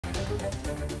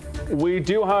We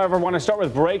do, however, want to start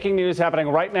with breaking news happening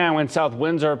right now in South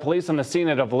Windsor. Police on the scene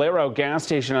at a Valero gas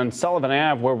station on Sullivan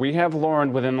Ave, where we have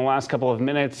learned within the last couple of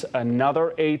minutes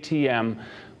another ATM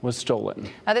was stolen.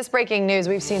 Now, this breaking news,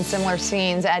 we've seen similar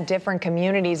scenes at different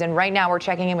communities, and right now we're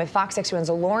checking in with Fox 61's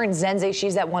Lauren Zenze.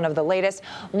 She's at one of the latest.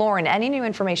 Lauren, any new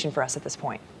information for us at this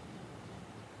point?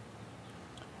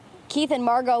 Keith and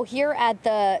Margot, here at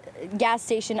the gas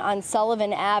station on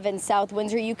Sullivan Ave in South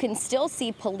Windsor, you can still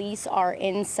see police are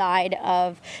inside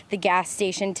of the gas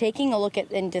station taking a look at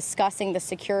and discussing the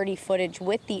security footage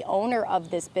with the owner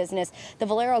of this business. The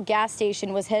Valero gas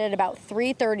station was hit at about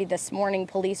 3:30 this morning.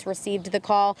 Police received the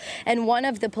call, and one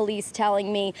of the police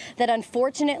telling me that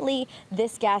unfortunately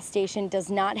this gas station does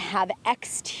not have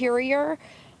exterior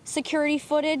security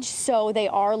footage, so they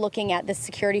are looking at the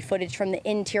security footage from the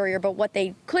interior. But what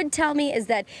they could tell me is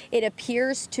that it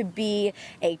appears to be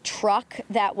a truck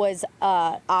that was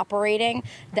operating,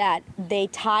 that they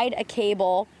tied a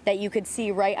cable that you could see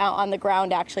right out on the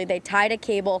ground. Actually, they tied a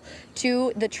cable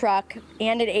to the truck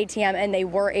and an ATM, and they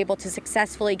were able to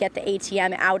successfully get the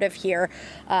ATM out of here,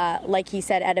 like he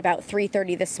said, at about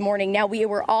 3:30 this morning. Now, we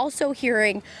were also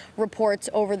hearing reports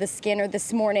over the scanner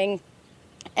this morning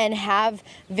and have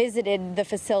visited the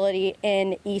facility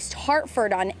in East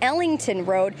Hartford on Ellington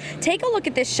Road. Take a look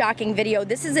at this shocking video.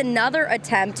 This is another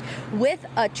attempt with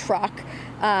a truck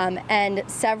and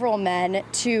several men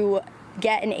to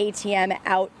get an ATM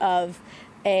out of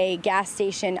a gas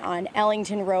station on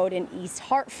Ellington Road in East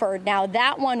Hartford. Now,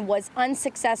 that one was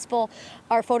unsuccessful.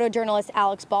 Our photojournalist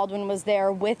Alex Baldwin was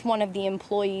there with one of the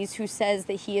employees who says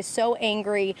that he is so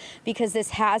angry because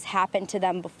this has happened to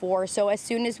them before. So as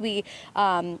soon as we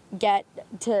get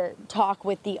to talk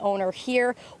with the owner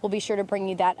here, we'll be sure to bring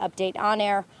you that update on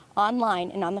air, online,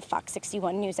 and on the Fox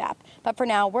 61 News app. But for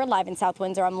now, we're live in South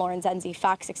Windsor. I'm Lauren Zenze,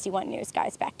 Fox 61 News.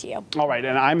 Guys, back to you. All right,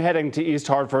 and I'm heading to East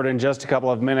Hartford in just a couple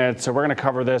of minutes, so we're going to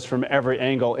cover this from every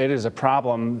angle. It is a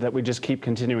problem that we just keep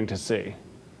continuing to see.